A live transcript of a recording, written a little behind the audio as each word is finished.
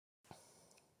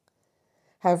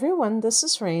Hi everyone, this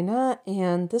is Raina,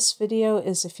 and this video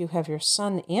is if you have your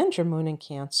sun and your moon in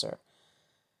Cancer.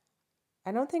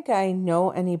 I don't think I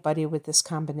know anybody with this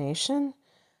combination,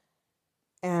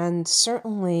 and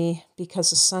certainly because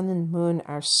the sun and moon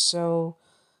are so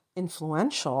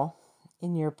influential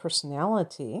in your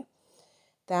personality,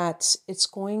 that it's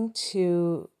going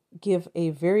to give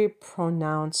a very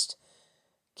pronounced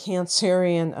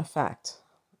Cancerian effect.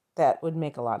 That would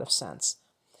make a lot of sense.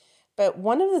 But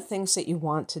one of the things that you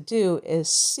want to do is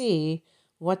see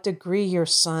what degree your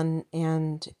sun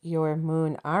and your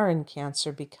moon are in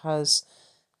Cancer, because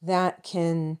that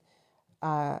can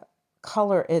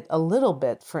color it a little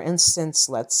bit. For instance,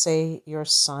 let's say your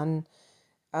sun,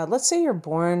 let's say you're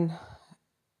born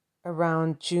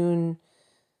around June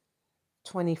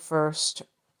 21st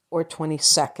or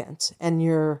 22nd, and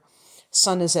your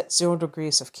sun is at 0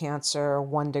 degrees of Cancer or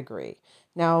 1 degree.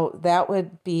 Now, that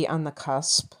would be on the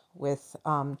cusp with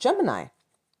Gemini.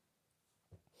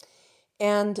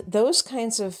 And those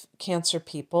kinds of Cancer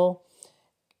people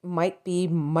might be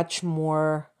much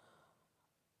more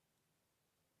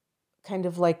kind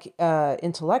of like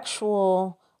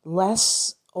intellectual,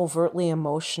 less overtly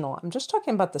emotional. I'm just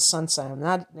talking about the sun sign. I'm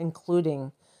not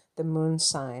including the moon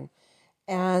sign.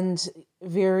 And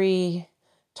very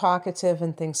talkative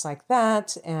and things like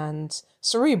that, and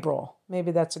cerebral.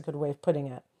 Maybe that's a good way of putting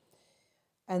it.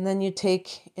 And then you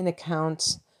take in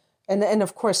account, and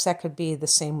of course that could be the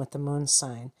same with the moon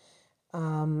sign.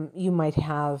 You might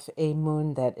have a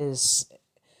moon that is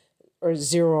or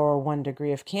 0 or 1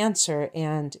 degree of Cancer,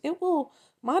 and it will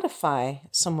modify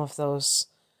some of those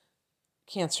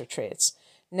Cancer traits.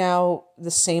 Now,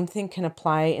 the same thing can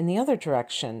apply in the other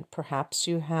direction. Perhaps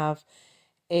you have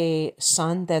a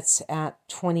sun that's at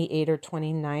 28 or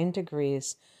 29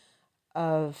 degrees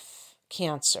of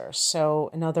Cancer. So,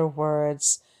 in other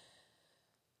words,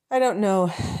 I don't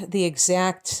know the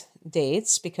exact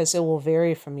dates because it will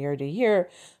vary from year to year,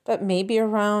 but maybe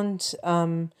around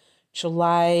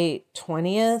July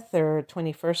 20th or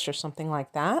 21st or something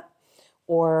like that,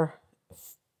 or,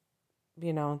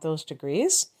 those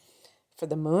degrees for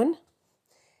the moon.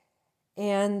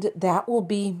 And that will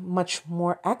be much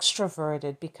more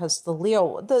extroverted because the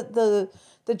Leo, the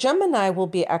Gemini will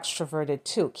be extroverted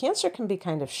too. Cancer can be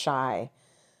kind of shy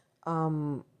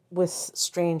with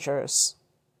strangers.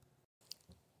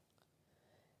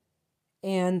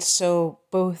 And so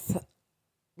both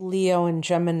Leo and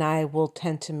Gemini will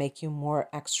tend to make you more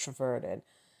extroverted.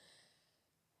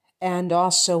 And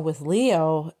also with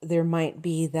Leo, there might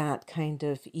be that kind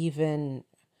of even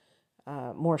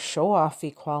more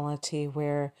show-offy quality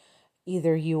where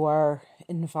either you are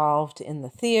involved in the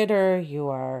theater, you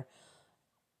are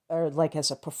or like as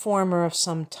a performer of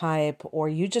some type, or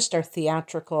you just are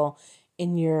theatrical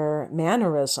in your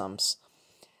mannerisms.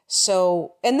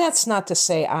 So, and that's not to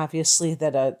say, obviously,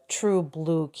 that a true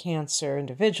blue Cancer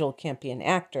individual can't be an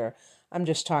actor. I'm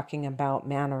just talking about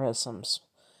mannerisms.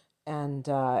 And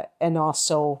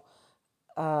also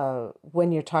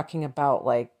when you're talking about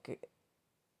like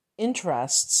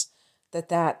interests,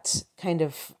 that kind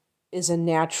of is a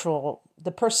natural,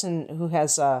 the person who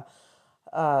has a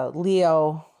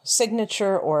Leo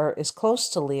signature or is close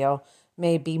to Leo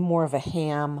may be more of a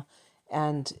ham,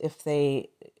 and if they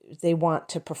want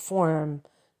to perform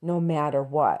no matter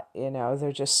what,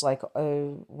 they're just like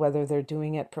whether they're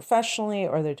doing it professionally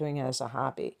or they're doing it as a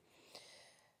hobby.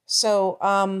 So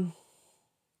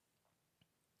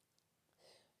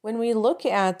when we look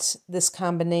at this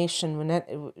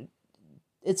combination,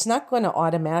 it's not going to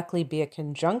automatically be a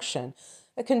conjunction.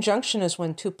 A conjunction is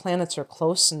when two planets are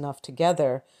close enough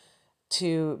together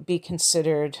to be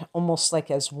considered almost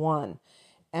like as one.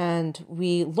 And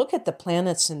we look at the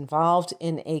planets involved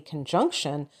in a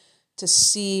conjunction to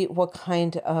see what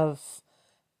kind of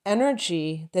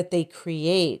energy that they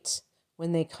create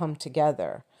when they come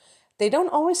together. They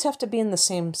don't always have to be in the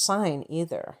same sign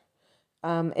either.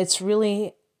 It's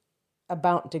really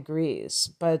about degrees,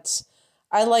 but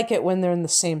I like it when they're in the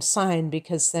same sign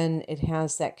because then it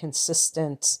has that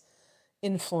consistent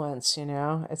influence,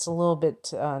 It's a little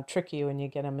bit tricky when you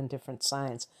get them in different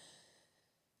signs.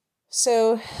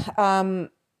 So,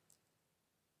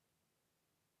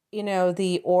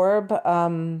 the orb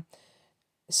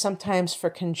sometimes for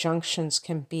conjunctions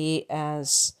can be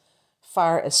as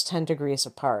far as 10 degrees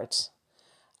apart.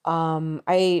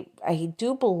 I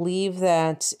do believe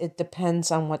that it depends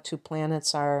on what two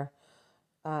planets are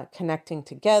connecting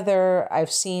together.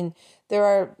 I've seen there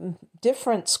are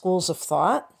different schools of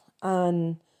thought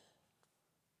on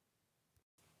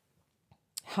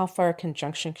how far a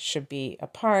conjunction should be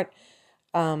apart.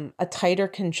 A tighter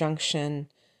conjunction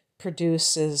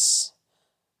produces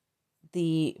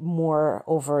the more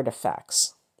overt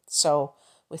effects. So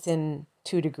within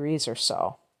 2 degrees or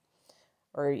so,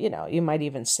 or, you might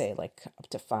even say like up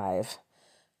to 5.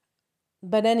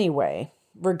 But anyway,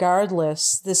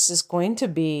 regardless, this is going to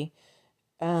be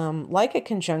like a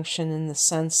conjunction in the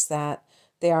sense that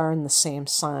they are in the same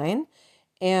sign.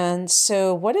 And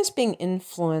so what is being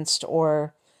influenced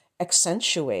or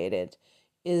accentuated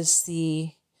is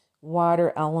the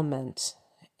water element.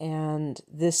 And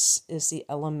this is the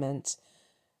element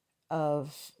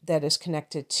that is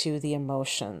connected to the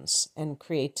emotions and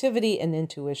creativity and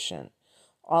intuition.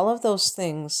 All of those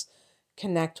things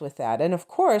connect with that. And of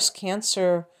course,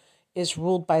 Cancer is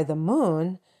ruled by the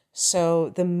moon. So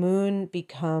the moon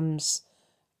becomes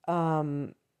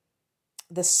the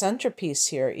centerpiece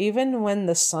here. Even when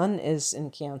the sun is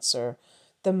in Cancer,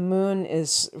 the moon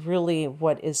is really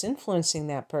what is influencing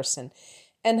that person.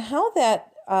 And how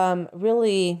that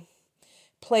really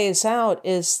plays out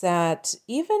is that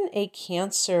even a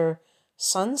Cancer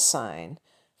sun sign,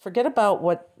 forget about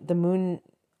what the moon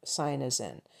sign is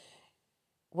in,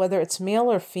 whether it's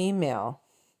male or female,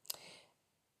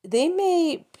 they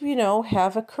may,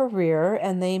 have a career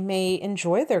and they may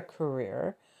enjoy their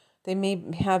career. They may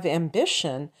have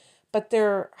ambition, but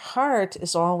their heart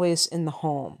is always in the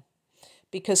home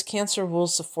because Cancer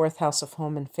rules the 4th house of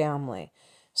home and family.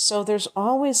 So there's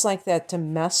always like that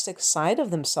domestic side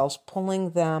of themselves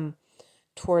pulling them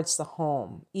towards the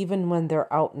home, even when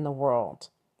they're out in the world.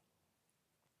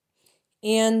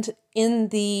 And in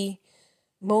the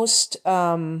most,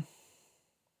 I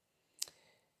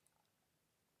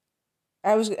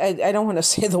don't want to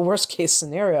say the worst case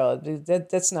scenario.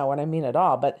 That's not what I mean at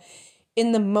all. But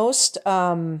in the most,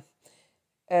 for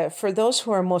those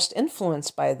who are most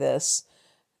influenced by this,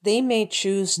 they may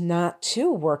choose not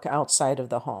to work outside of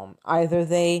the home. Either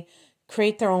they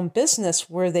create their own business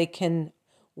where they can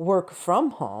work from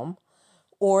home,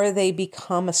 or they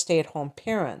become a stay-at-home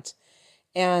parent.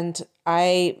 And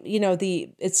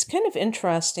it's kind of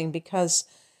interesting because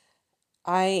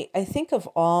I think of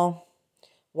all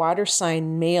water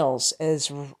sign males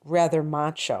as rather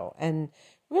macho. And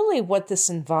really what this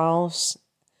involves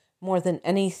more than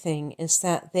anything is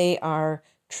that they are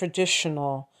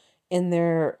traditional in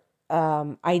their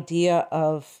idea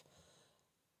of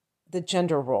the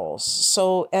gender roles.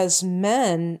 So as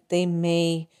men, they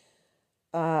may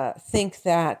think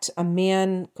that a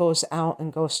man goes out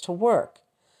and goes to work.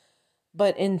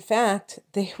 But in fact,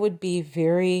 they would be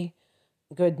very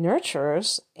good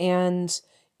nurturers. And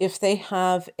if they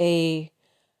have a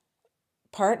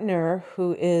partner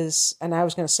who is, and I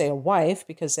was going to say a wife,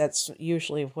 because that's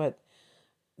usually what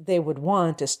they would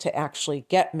want, is to actually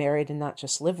get married and not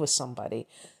just live with somebody.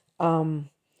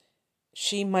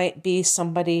 She might be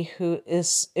somebody who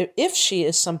is, if she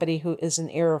is somebody who is an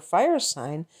air or fire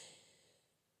sign,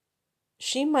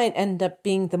 she might end up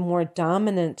being the more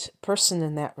dominant person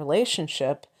in that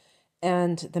relationship,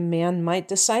 and the man might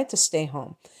decide to stay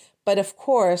home. But of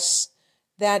course,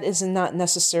 that is not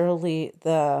necessarily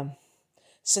the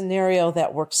scenario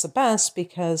that works the best,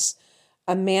 because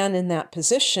a man in that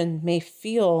position may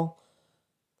feel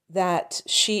that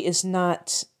she is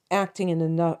not acting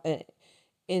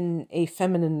in a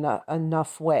feminine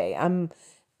enough way. I'm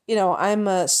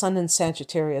a Sun and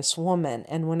Sagittarius woman,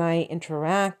 and when I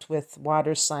interact with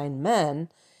water sign men,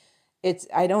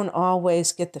 I don't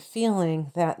always get the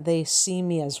feeling that they see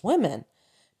me as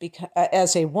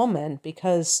as a woman,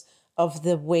 because of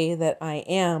the way that I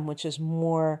am, which is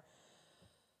more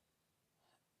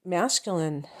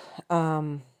masculine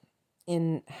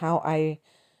in how I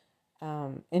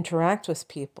interact with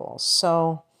people.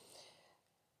 So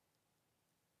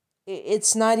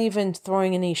it's not even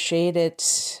throwing any shade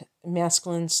at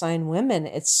masculine sign women.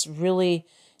 It's really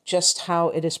just how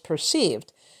it is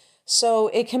perceived. So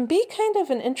it can be kind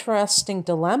of an interesting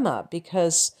dilemma,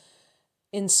 because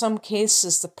in some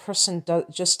cases the person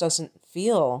just doesn't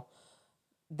feel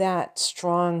that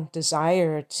strong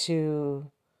desire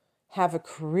to have a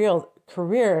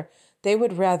career. They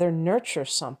would rather nurture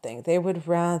something. They would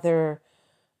rather,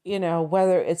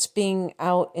 whether it's being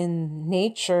out in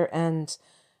nature and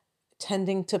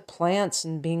tending to plants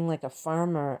and being like a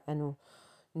farmer and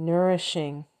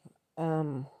nourishing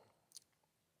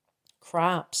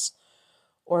crops,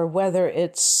 or whether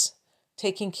it's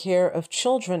taking care of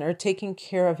children or taking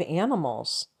care of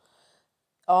animals.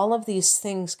 All of these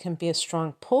things can be a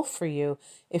strong pull for you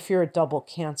if you're a double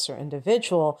Cancer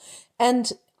individual.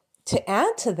 And to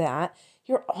add to that,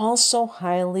 you're also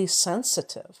highly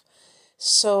sensitive.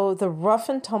 So the rough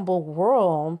and tumble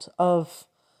world of,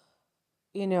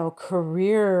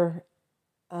 career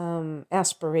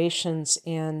aspirations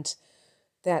and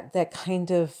that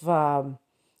kind of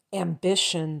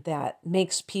ambition that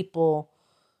makes people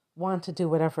want to do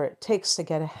whatever it takes to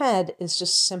get ahead is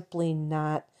just simply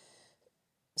not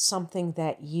something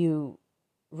that you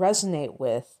resonate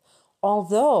with.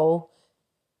 Although,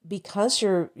 because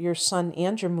your sun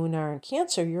and your moon are in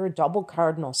Cancer, you're a double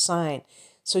cardinal sign.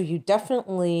 So you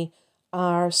definitely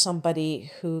are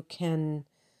somebody who can,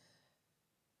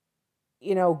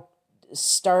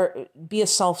 be a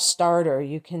self-starter.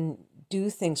 You can do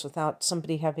things without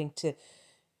somebody having to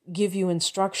give you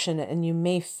instruction, and you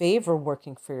may favor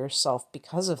working for yourself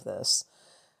because of this.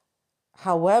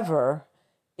 However,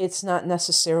 it's not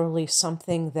necessarily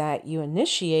something that you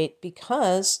initiate,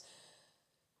 because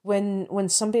when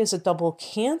somebody is a double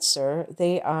Cancer,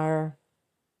 they are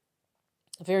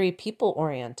very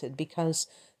people-oriented because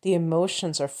the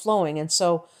emotions are flowing. And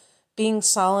so being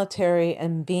solitary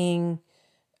and being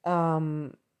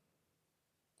in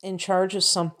charge of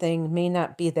something may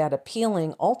not be that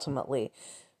appealing ultimately.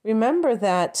 Remember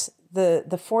that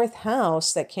the fourth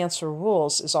house that Cancer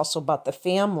rules is also about the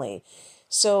family.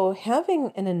 So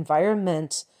having an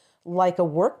environment like a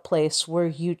workplace where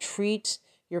you treat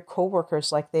your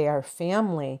coworkers like they are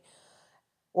family,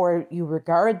 or you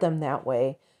regard them that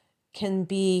way, can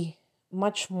be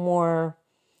much more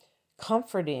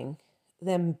comforting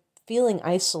than feeling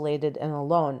isolated and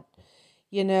alone.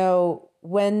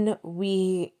 When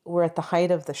we were at the height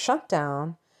of the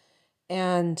shutdown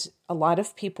and a lot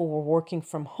of people were working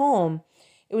from home,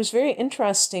 it was very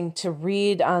interesting to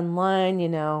read online,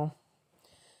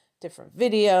 different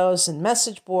videos and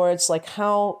message boards, like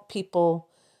how people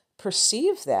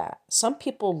perceive that. Some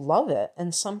people love it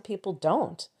and some people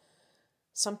don't.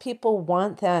 Some people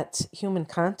want that human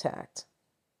contact.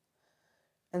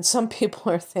 And some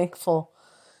people are thankful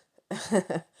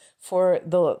for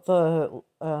the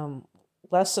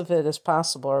less of it as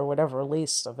possible, or whatever,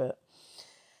 least of it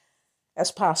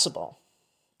as possible.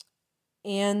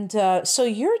 And so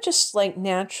you're just like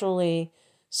naturally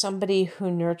somebody who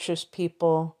nurtures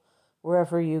people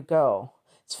wherever you go.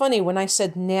 It's funny, when I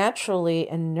said naturally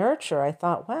and nurture, I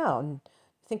thought, wow,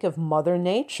 think of Mother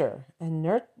Nature and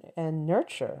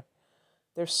nurture.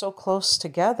 They're so close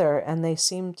together, and they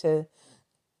seem to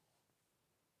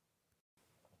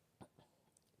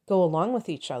go along with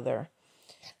each other.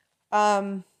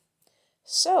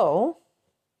 So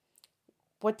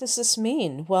what does this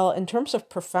mean? Well, in terms of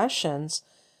professions,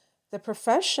 the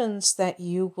professions that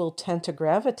you will tend to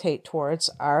gravitate towards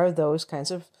are those kinds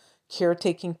of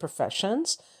caretaking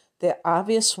professions. The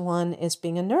obvious one is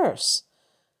being a nurse.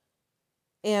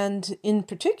 And in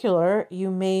particular, you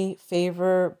may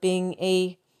favor being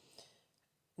a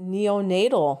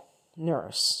neonatal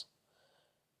nurse,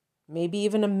 maybe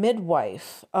even a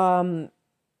midwife,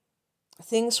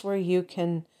 things where you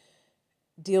can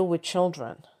deal with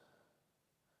children,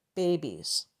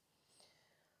 babies.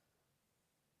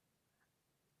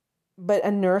 But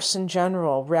a nurse in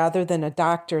general, rather than a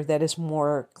doctor that is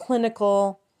more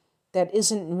clinical, that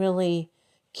isn't really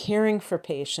caring for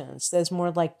patients, that's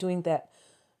more like doing that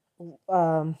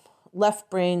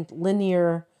left-brained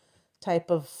linear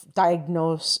type of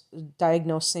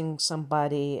diagnosing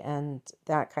somebody and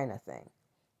that kind of thing.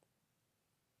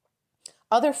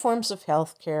 Other forms of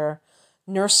healthcare,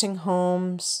 nursing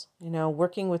homes,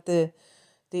 working with the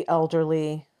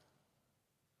elderly.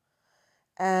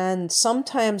 And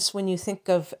sometimes when you think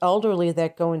of elderly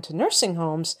that go into nursing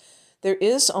homes, there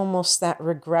is almost that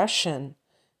regression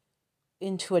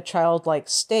into a childlike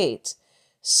state.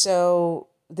 So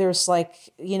there's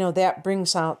that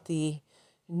brings out the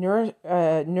nurturing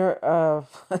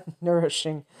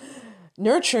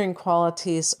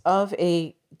qualities of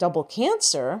a double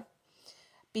Cancer,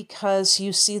 because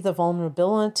you see the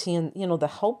vulnerability and, the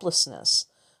helplessness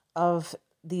of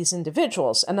these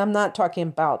individuals. And I'm not talking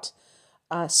about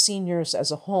seniors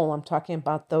as a whole. I'm talking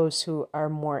about those who are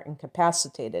more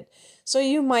incapacitated. So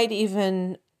you might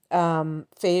even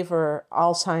favor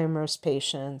Alzheimer's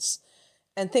patients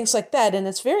and things like that. And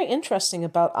it's very interesting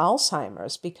about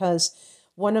Alzheimer's, because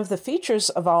one of the features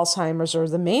of Alzheimer's, or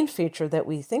the main feature that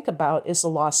we think about, is the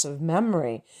loss of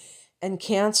memory. And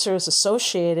Cancer is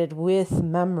associated with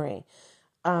memory.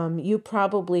 You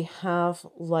probably have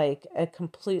like a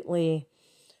completely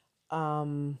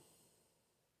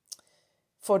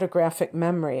photographic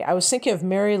memory. I was thinking of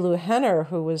Mary Lou Henner,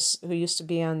 who used to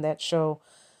be on that show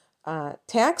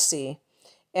Taxi,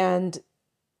 and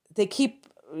they keep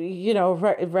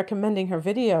recommending her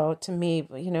video to me.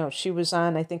 She was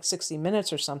on, I think, 60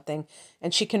 Minutes or something,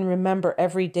 and she can remember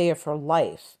every day of her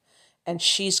life. And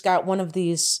she's got one of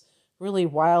these really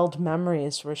wild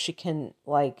memories where she can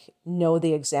know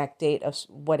the exact date of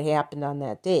what happened on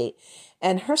that date.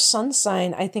 And her sun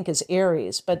sign, I think, is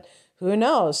Aries, but who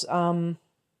knows?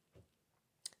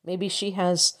 Maybe she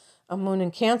has a moon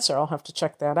in Cancer. I'll have to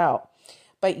check that out.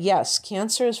 But yes,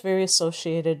 Cancer is very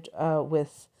associated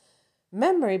with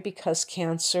memory because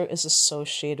Cancer is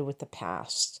associated with the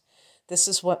past. This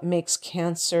is what makes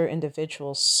Cancer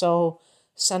individuals so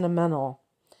sentimental.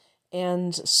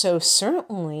 And so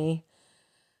certainly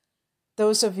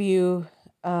those of you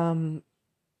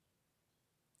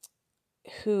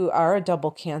who are a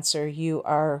double Cancer, you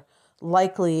are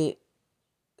likely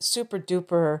super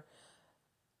duper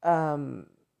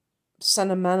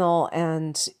sentimental.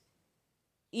 And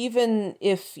even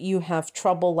if you have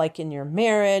trouble like in your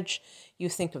marriage, you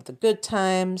think of the good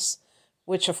times,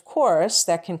 which of course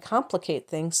that can complicate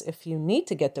things if you need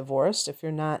to get divorced, if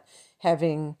you're not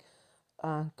having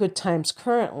good times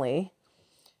currently,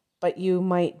 but you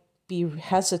might be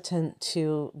hesitant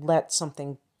to let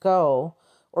something go,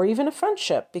 or even a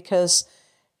friendship, because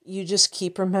you just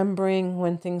keep remembering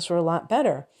when things were a lot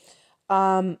better.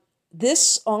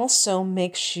 This also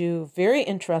makes you very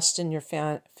interested in your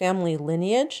family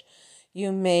lineage.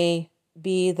 You may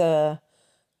be the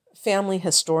family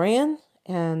historian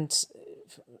and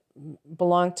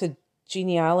belong to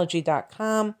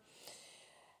genealogy.com.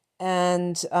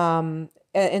 And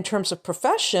in terms of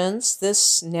professions,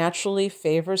 this naturally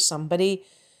favors somebody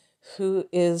who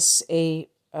is a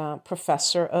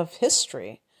professor of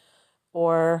history,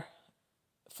 or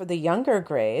for the younger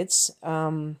grades,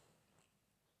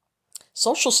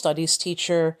 social studies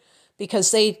teacher,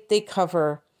 because they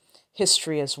cover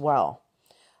history as well.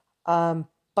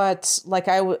 But like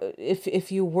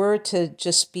if you were to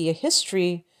just be a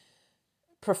history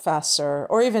professor,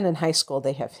 or even in high school,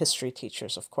 they have history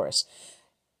teachers, of course.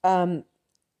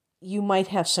 You might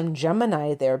have some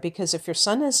Gemini there, because if your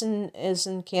sun is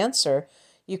in Cancer,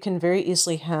 you can very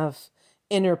easily have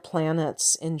inner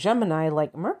planets in Gemini,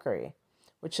 like Mercury,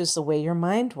 which is the way your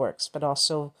mind works, but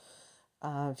also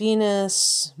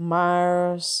Venus,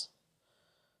 Mars.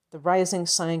 The rising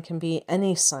sign can be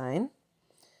any sign.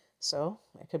 So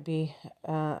it could be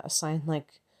a sign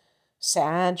like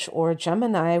Sag or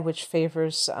Gemini, which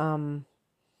favors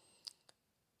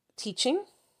teaching.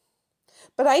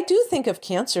 But I do think of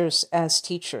Cancers as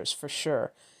teachers for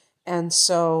sure. And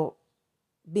so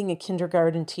being a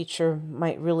kindergarten teacher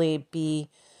might really be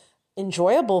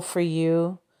enjoyable for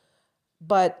you.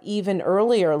 But even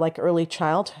earlier, like early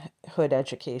childhood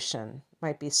education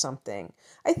might be something.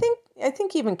 I think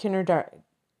even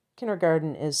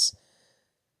kindergarten is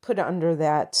put under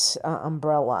that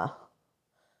umbrella.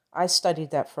 I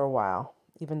studied that for a while,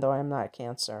 even though I'm not a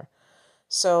Cancer.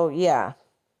 So yeah,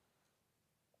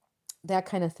 that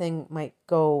kind of thing might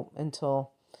go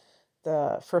until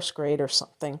the first grade or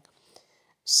something.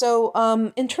 So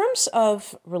in terms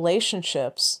of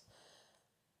relationships,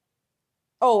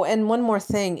 oh, and one more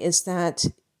thing is that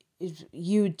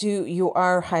you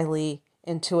are highly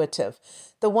intuitive.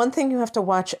 The one thing you have to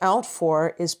watch out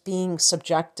for is being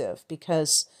subjective,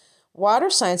 because water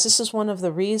signs, this is one of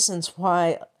the reasons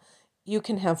why you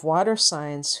can have water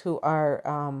signs who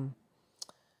are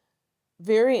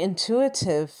very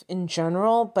intuitive in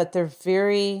general, but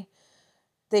they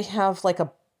have like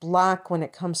a block when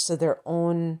it comes to their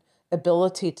own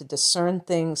ability to discern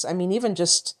things. I mean, even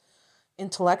just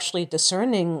intellectually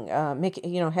discerning,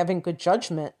 having good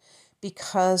judgment,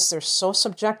 because they're so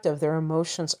subjective. Their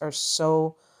emotions are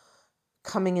so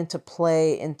coming into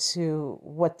play into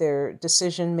what their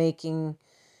decision making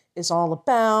is all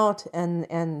about,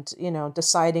 and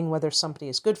deciding whether somebody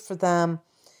is good for them.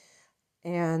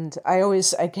 And I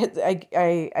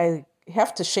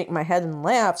have to shake my head and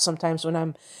laugh sometimes when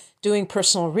I'm doing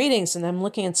personal readings and I'm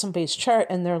looking at somebody's chart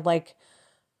and they're like,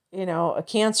 a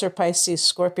Cancer, Pisces,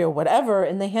 Scorpio, whatever,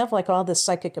 and they have like all this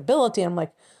psychic ability. I'm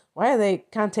like, why are they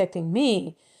contacting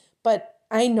me? But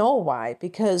I know why,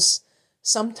 because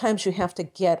sometimes you have to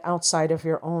get outside of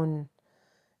your own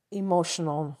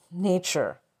emotional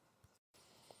nature.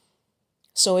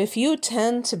 So if you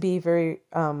tend to be very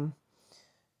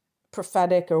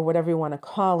prophetic, or whatever you want to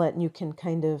call it, and you can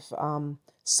kind of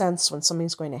sense when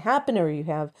something's going to happen, or you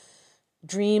have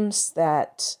dreams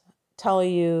that tell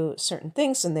you certain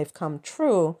things and they've come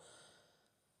true,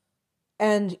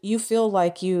 and you feel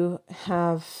like you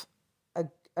have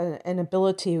an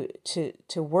ability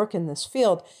to work in this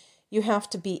field, you have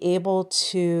to be able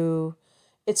to,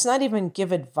 it's not even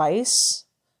give advice,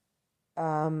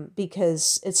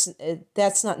 because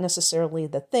that's not necessarily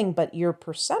the thing, but your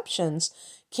perceptions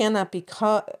cannot be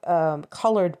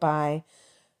colored by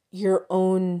your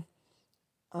own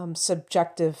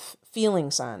subjective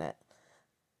feelings on it.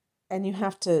 And you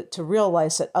have to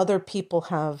realize that other people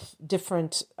have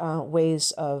different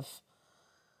ways of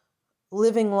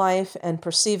living life and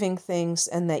perceiving things,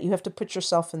 and that you have to put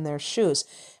yourself in their shoes.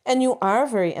 And you are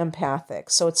very empathic.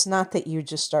 So it's not that you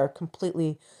just are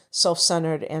completely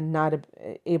self-centered and not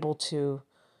able to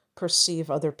perceive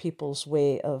other people's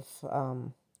way of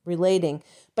relating,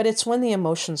 but it's when the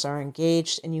emotions are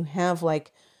engaged and you have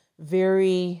like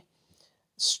very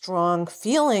strong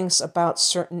feelings about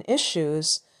certain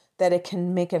issues that it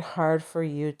can make it hard for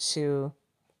you to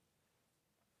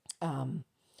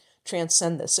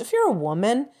transcend this. If you're a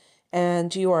woman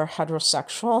and you are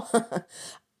heterosexual,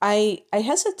 I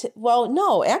hesitate. Well,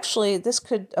 no, actually, this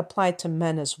could apply to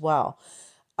men as well.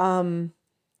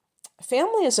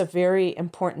 Family is a very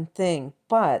important thing,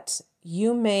 but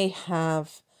you may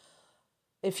have,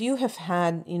 if you have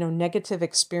had, negative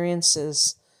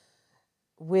experiences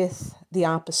with the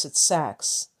opposite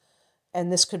sex,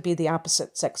 and this could be the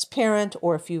opposite sex parent,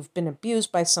 or if you've been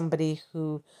abused by somebody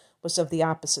who was of the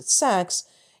opposite sex,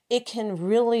 it can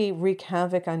really wreak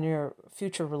havoc on your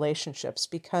future relationships,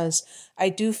 because I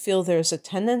do feel there's a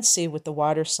tendency with the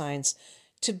water signs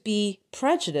to be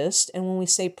prejudiced. And when we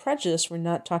say prejudice, we're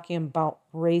not talking about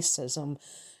racism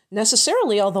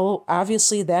necessarily, although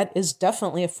obviously that is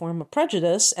definitely a form of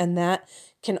prejudice, and that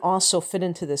can also fit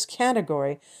into this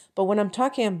category. But what I'm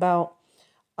talking about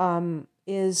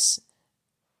is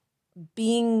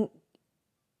being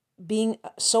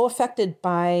so affected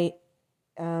by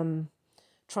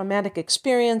traumatic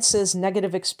experiences,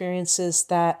 negative experiences,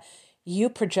 that you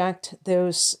project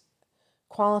those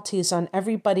qualities on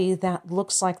everybody that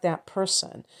looks like that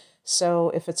person. So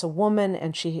if it's a woman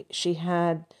and she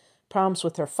had problems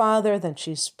with her father, then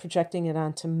she's projecting it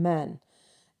onto men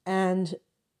and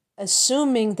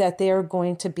assuming that they are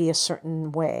going to be a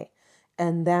certain way.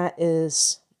 And that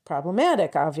is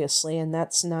problematic, obviously, and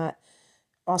that's not,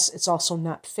 it's also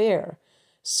not fair.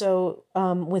 So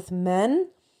with men,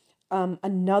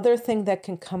 another thing that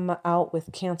can come out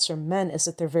with Cancer men is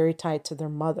that they're very tied to their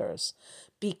mothers,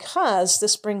 because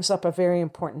this brings up a very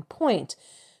important point.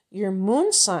 Your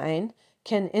moon sign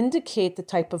can indicate the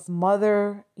type of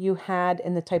mother you had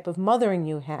and the type of mothering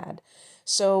you had.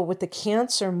 So with the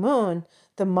Cancer moon,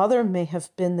 the mother may have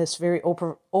been this very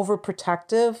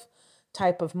overprotective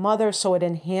type of mother, so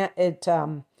it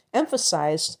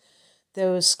emphasized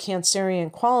those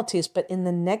Cancerian qualities, but in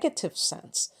the negative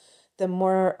sense, the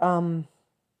more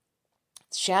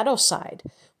shadow side,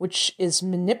 which is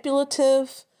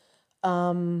manipulative.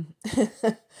 And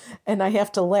I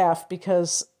have to laugh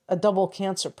because a double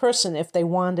Cancer person, if they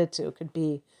wanted to, could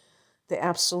be the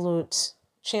absolute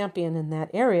champion in that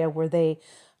area, where they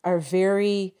are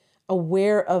very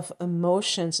aware of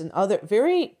emotions and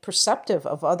very perceptive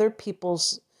of other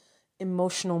people's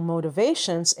emotional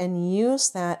motivations, and use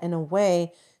that in a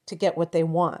way to get what they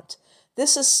want.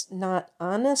 This is not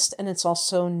honest, and it's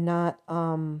also not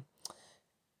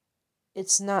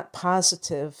it's not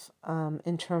positive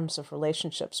in terms of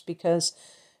relationships, because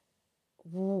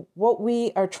what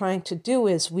we are trying to do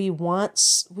is we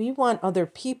want other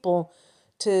people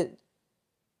to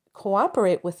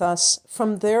cooperate with us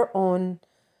from their own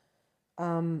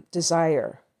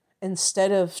desire,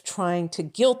 instead of trying to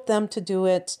guilt them to do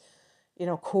it,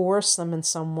 coerce them in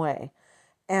some way.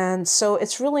 And so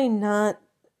it's really not,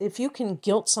 if you can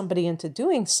guilt somebody into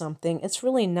doing something, it's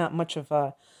really not much of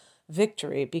a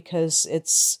victory, because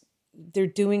they're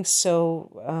doing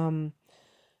so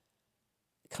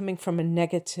coming from a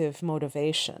negative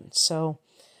motivation. So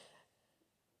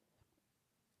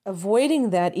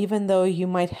avoiding that, even though you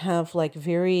might have like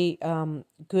very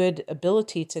good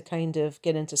ability to kind of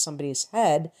get into somebody's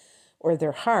head or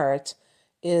their heart,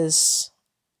 is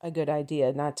a good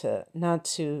idea. Not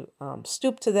to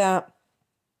stoop to that.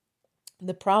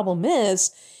 The problem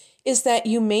is that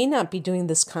you may not be doing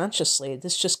this consciously.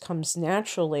 This just comes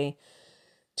naturally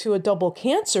to a double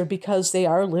Cancer, because they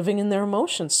are living in their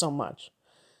emotions so much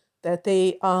that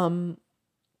they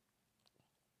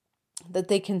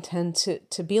can tend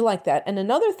to be like that. And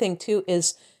another thing too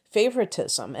is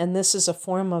favoritism. And this is a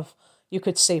form of, you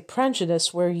could say,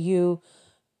 prejudice, where you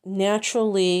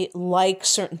naturally like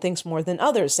certain things more than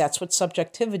others. That's what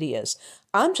subjectivity is.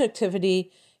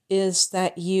 Objectivity is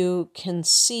that you can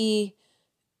see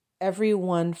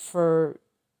everyone for,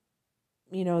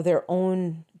 their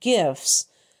own gifts,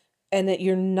 and that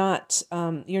you're not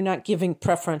giving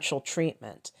preferential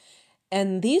treatment.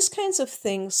 And these kinds of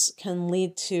things can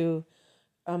lead to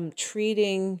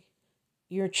treating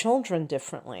your children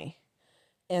differently.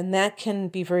 And that can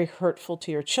be very hurtful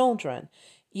to your children.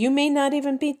 You may not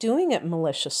even be doing it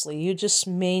maliciously. You just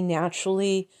may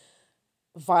naturally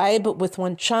vibe with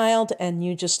one child, and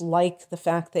you just like the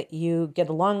fact that you get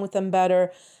along with them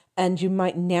better. And you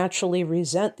might naturally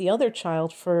resent the other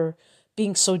child for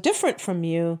being so different from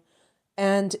you.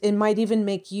 And it might even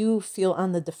make you feel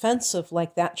on the defensive,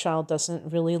 like that child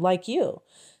doesn't really like you.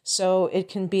 So it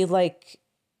can be like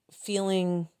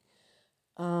feeling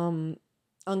more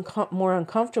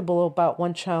uncomfortable about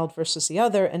one child versus the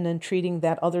other, and then treating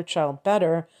that other child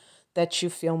better that you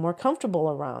feel more comfortable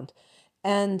around.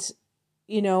 And,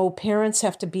 parents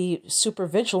have to be super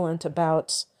vigilant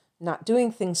about not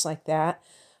doing things like that.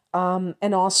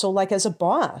 And also, like as a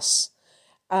boss,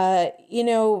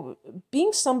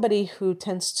 being somebody who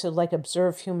tends to like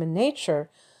observe human nature,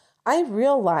 I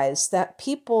realize that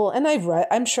people, and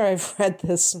I'm sure I've read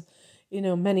this,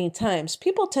 many times.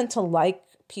 People tend to like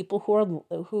people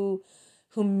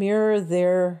who mirror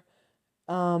their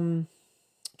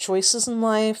choices in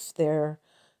life, their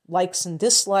likes and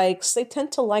dislikes. They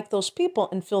tend to like those people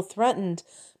and feel threatened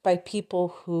by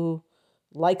people who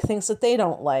like things that they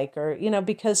don't like, or,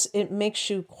 because it makes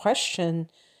you question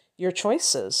your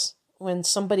choices when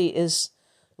somebody is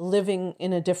living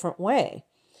in a different way.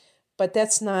 But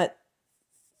that's no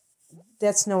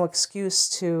excuse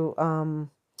to,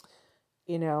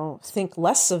 think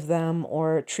less of them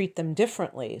or treat them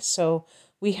differently. So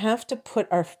we have to put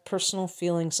our personal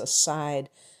feelings aside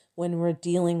when we're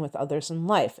dealing with others in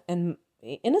life. And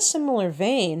in a similar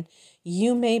vein,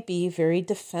 you may be very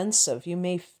defensive. You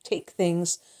may take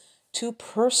things too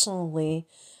personally.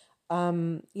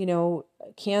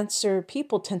 Cancer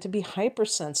people tend to be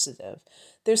hypersensitive.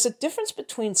 There's a difference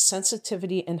between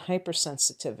sensitivity and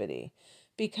hypersensitivity,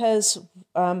 because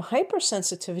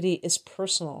hypersensitivity is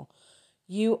personal.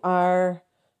 You are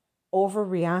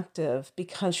overreactive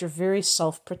because you're very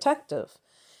self-protective.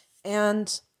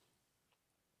 And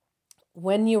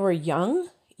when you were young,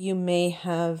 you may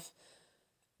have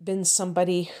been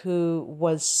somebody who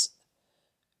was,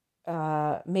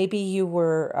 maybe you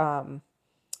were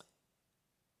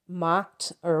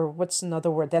mocked, or what's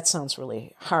another word? That sounds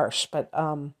really harsh, but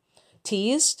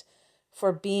teased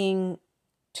for being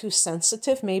too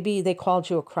sensitive. Maybe they called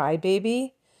you a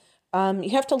crybaby. You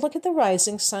have to look at the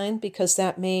rising sign, because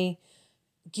that may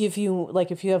give you,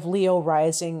 like if you have Leo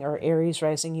rising or Aries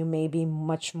rising, you may be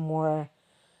much more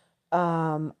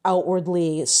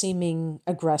outwardly seeming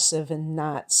aggressive and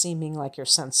not seeming like you're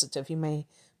sensitive. You may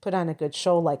put on a good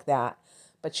show like that,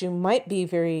 but you might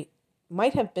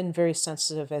have been very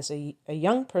sensitive as a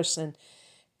young person,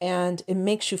 and it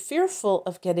makes you fearful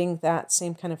of getting that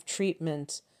same kind of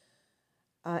treatment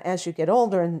as you get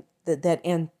older, and that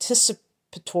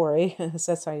anticipatory,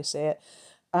 that's how you say it,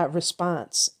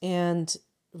 response. And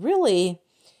really,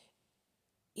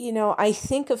 I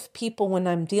think of people when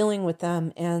I'm dealing with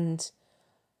them, and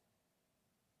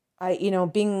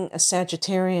being a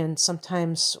Sagittarian,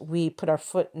 sometimes we put our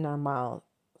foot in our mouth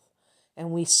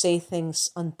and we say things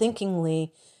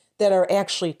unthinkingly that are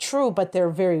actually true, but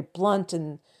they're very blunt,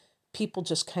 and people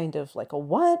just kind of like, a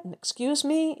what? Excuse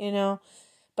me?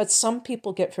 But some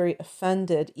people get very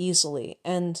offended easily.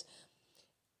 And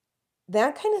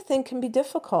that kind of thing can be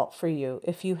difficult for you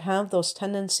if you have those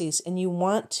tendencies and you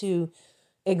want to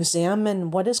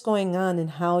examine what is going on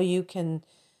and how you can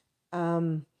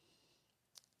kind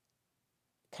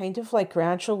of like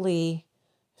gradually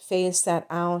phase that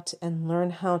out and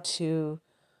learn how to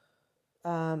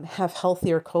have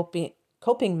healthier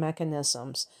coping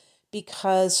mechanisms.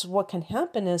 Because what can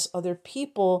happen is other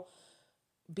people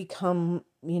become,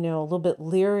 a little bit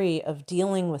leery of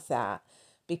dealing with that,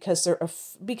 because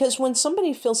because when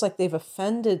somebody feels like they've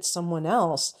offended someone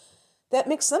else, that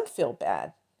makes them feel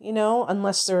bad,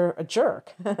 unless they're a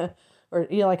jerk or,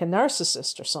 like a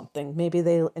narcissist or something. Maybe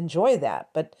they enjoy that,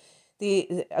 but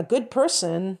a good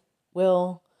person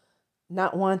will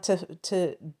not want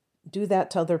to do that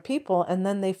to other people, and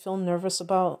then they feel nervous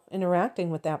about interacting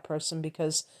with that person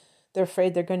because they're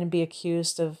afraid they're going to be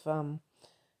accused of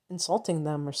insulting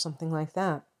them or something like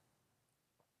that.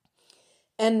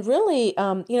 And really,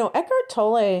 Eckhart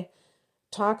Tolle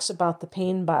talks about the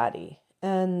pain body,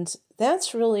 and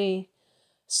that's really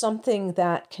something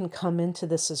that can come into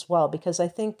this as well, because I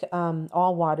think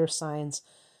all water signs,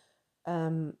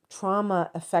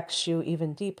 trauma affects you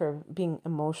even deeper, being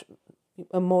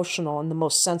emotional and the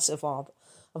most sensitive of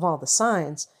all the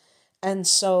signs. And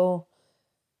so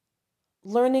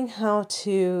learning how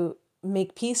to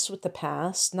make peace with the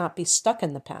past, not be stuck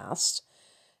in the past,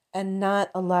 and not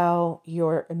allow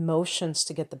your emotions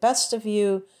to get the best of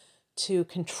you, to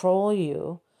control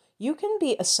you. You can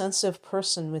be a sensitive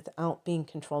person without being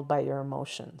controlled by your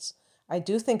emotions. I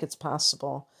do think it's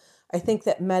possible. I think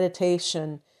that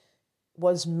meditation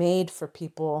was made for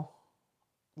people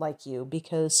like you,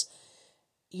 because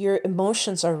your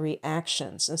emotions are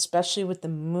reactions, especially with the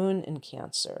moon in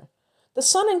Cancer. The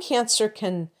sun in Cancer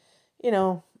can,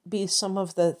 be some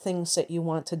of the things that you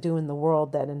want to do in the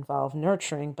world that involve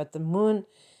nurturing, but the moon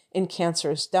in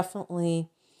Cancer is definitely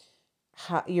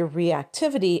your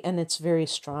reactivity, and it's very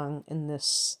strong in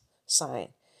this sign.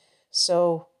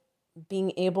 So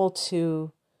being able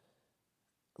to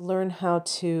learn how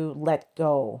to let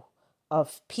go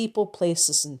of people,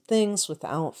 places, and things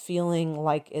without feeling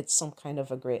like it's some kind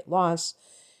of a great loss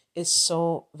is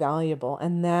so valuable.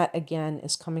 And that, again,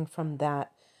 is coming from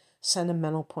that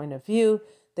sentimental point of view.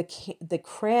 The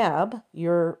crab,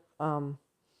 your,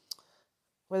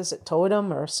 what is it,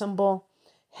 totem or symbol,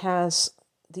 has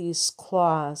these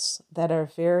claws that are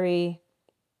very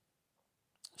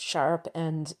sharp,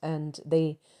 and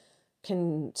they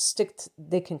can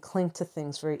they can cling to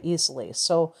things very easily.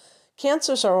 So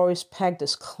Cancers are always pegged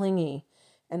as clingy,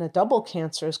 and a double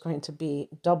Cancer is going to be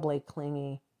doubly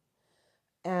clingy.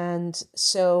 And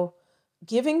so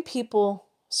giving people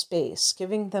space,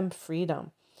 giving them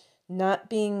freedom, not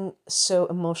being so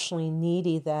emotionally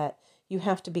needy that you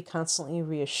have to be constantly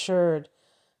reassured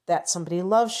that somebody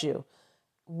loves you.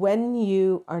 When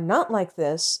you are not like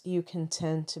this, you can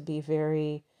tend to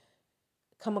be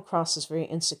come across as very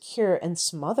insecure and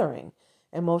smothering,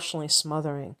 emotionally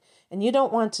smothering. And you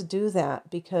don't want to do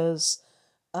that because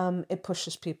it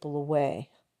pushes people away.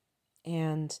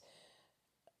 And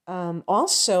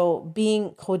also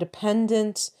being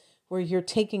codependent, where you're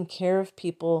taking care of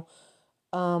people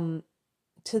to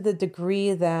the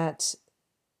degree that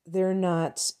they're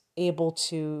not able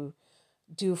to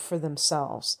do for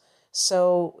themselves.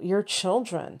 So your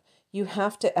children, you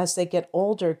have to, as they get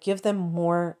older, give them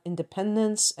more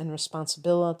independence and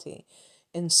responsibility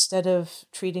instead of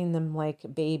treating them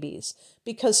like babies.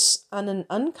 Because on an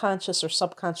unconscious or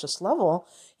subconscious level,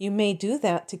 you may do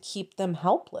that to keep them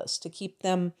helpless, to keep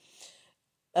them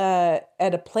at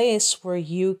a place where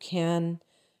you can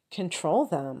control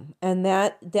them. And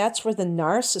that's where the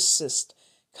narcissist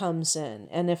comes in.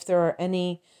 And if there are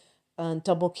any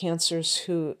double Cancers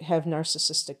who have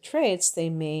narcissistic traits, they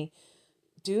may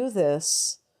do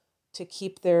this to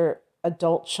keep their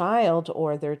adult child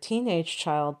or their teenage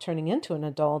child turning into an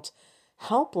adult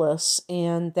helpless,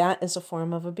 and that is a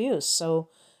form of abuse. So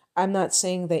I'm not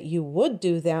saying that you would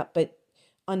do that, but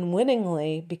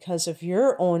unwittingly, because of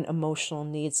your own emotional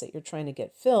needs that you're trying to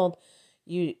get filled,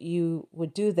 you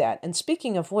would do that. And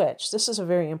speaking of which, this is a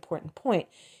very important point.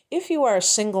 If you are a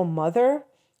single mother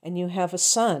and you have a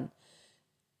son,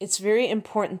 it's very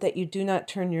important that you do not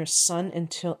turn your son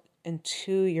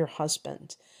into your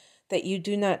husband, that you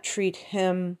do not treat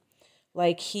him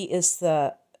like he is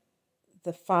the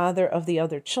father of the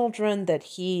other children, that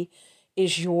he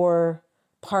is your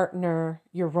partner,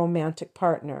 your romantic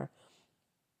partner,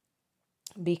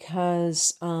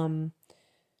 because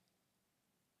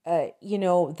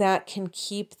that can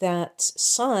keep that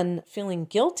son feeling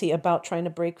guilty about trying to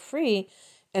break free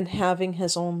and having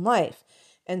his own life.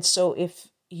 And so if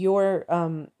your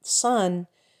son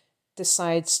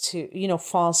decides to,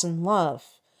 falls in love,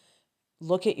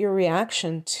 look at your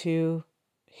reaction to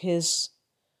his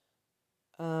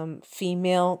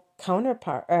female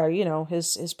counterpart, or,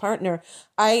 his partner.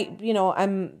 I'm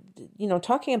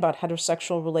talking about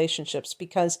heterosexual relationships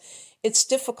because it's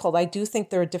difficult. I do think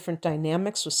there are different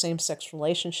dynamics with same-sex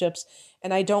relationships,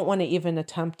 and I don't want to even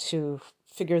attempt to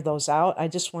figure those out. I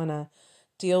just want to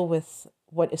deal with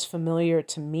what is familiar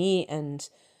to me and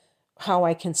how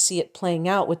I can see it playing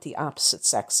out with the opposite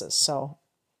sexes. So,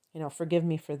 forgive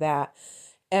me for that.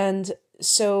 And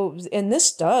so, and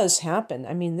this does happen.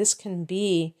 I mean, this can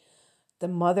be the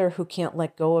mother who can't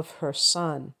let go of her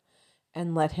son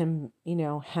and let him,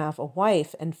 have a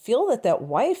wife and feel that that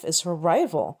wife is her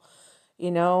rival.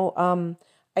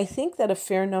 I think that a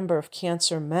fair number of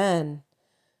Cancer men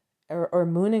or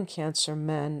moon in Cancer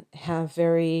men have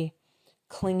very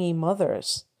clingy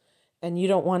mothers. And you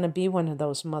don't want to be one of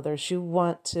those mothers. You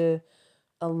want to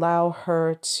allow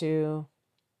her to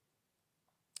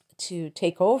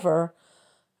take over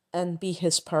and be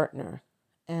his partner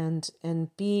and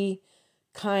be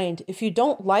kind. If you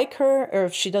don't like her or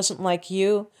if she doesn't like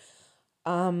you,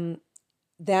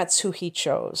 that's who he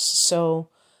chose. So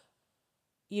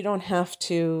you don't have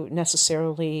to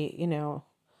necessarily,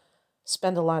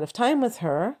 spend a lot of time with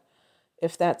her.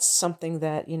 If that's something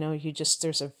that,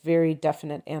 there's a very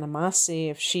definite animosity,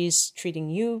 if she's treating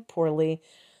you poorly,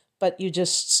 but you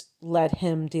just let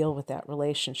him deal with that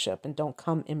relationship and don't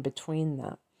come in between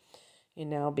them,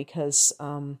 because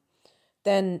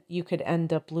then you could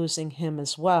end up losing him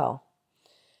as well.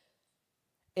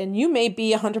 And you may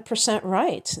be 100%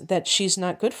 right that she's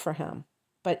not good for him,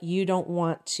 but you don't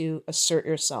want to assert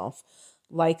yourself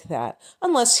like that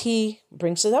unless he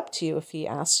brings it up to you. If he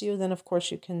asks you, then of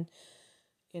course you can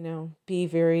be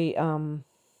very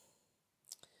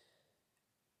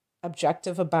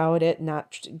objective about it,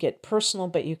 not get personal,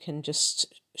 but you can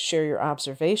just share your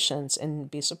observations and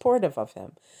be supportive of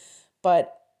him.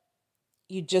 But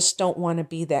you just don't want to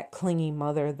be that clingy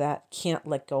mother that can't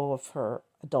let go of her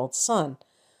adult son.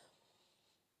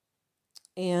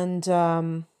 And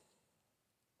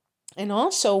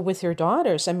also with your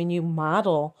daughters, I mean, you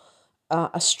model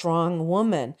a strong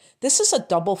woman. This is a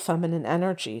double feminine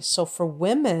energy. So for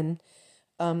women,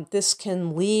 this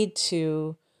can lead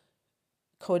to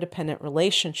codependent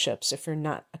relationships if you're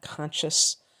not a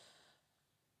conscious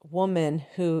woman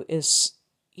who is,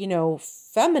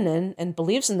 feminine and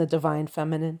believes in the divine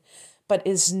feminine, but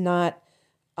is not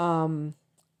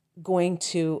going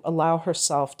to allow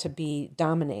herself to be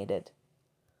dominated.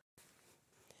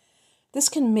 This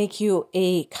can make you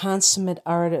a consummate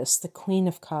artist, the Queen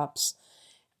of Cups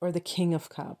or the King of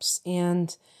Cups.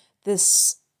 And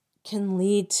this can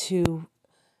lead to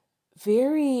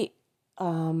very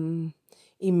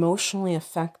emotionally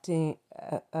affecting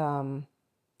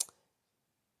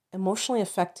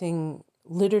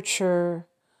literature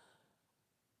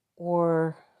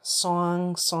or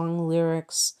song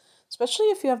lyrics, especially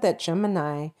if you have that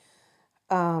Gemini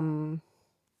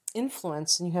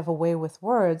influence and you have a way with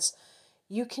words.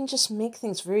 You can just make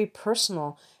things very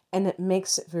personal, and it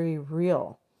makes it very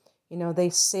real. They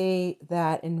say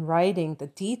that in writing, the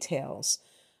details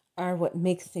are what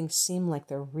make things seem like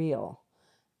they're real.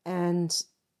 And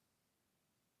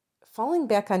falling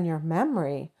back on your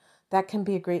memory, that can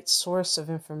be a great source of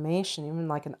information, even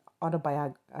like an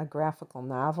autobiographical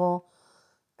novel.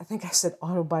 I think I said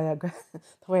autobiography,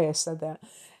 the way I said that.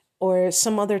 Or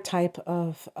some other type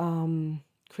of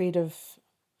creative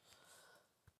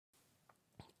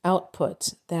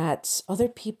output that other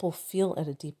people feel at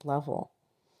a deep level.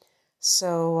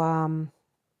 So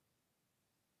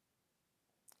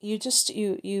you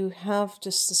have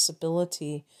just this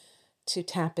ability to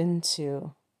tap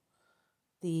into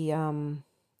the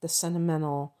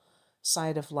sentimental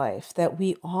side of life that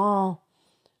we all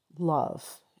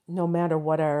love, no matter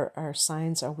what our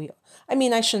signs are.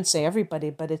 I shouldn't say everybody,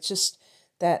 but it's just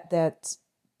that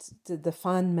the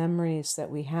fond memories that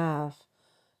we have,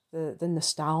 the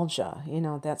nostalgia,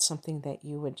 that's something that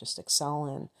you would just excel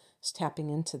in, is tapping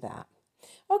into that.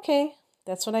 Okay,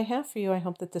 that's what I have for you. I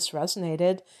hope that this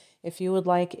resonated. If you would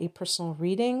like a personal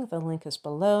reading, the link is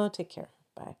below. Take care.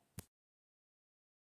 Bye.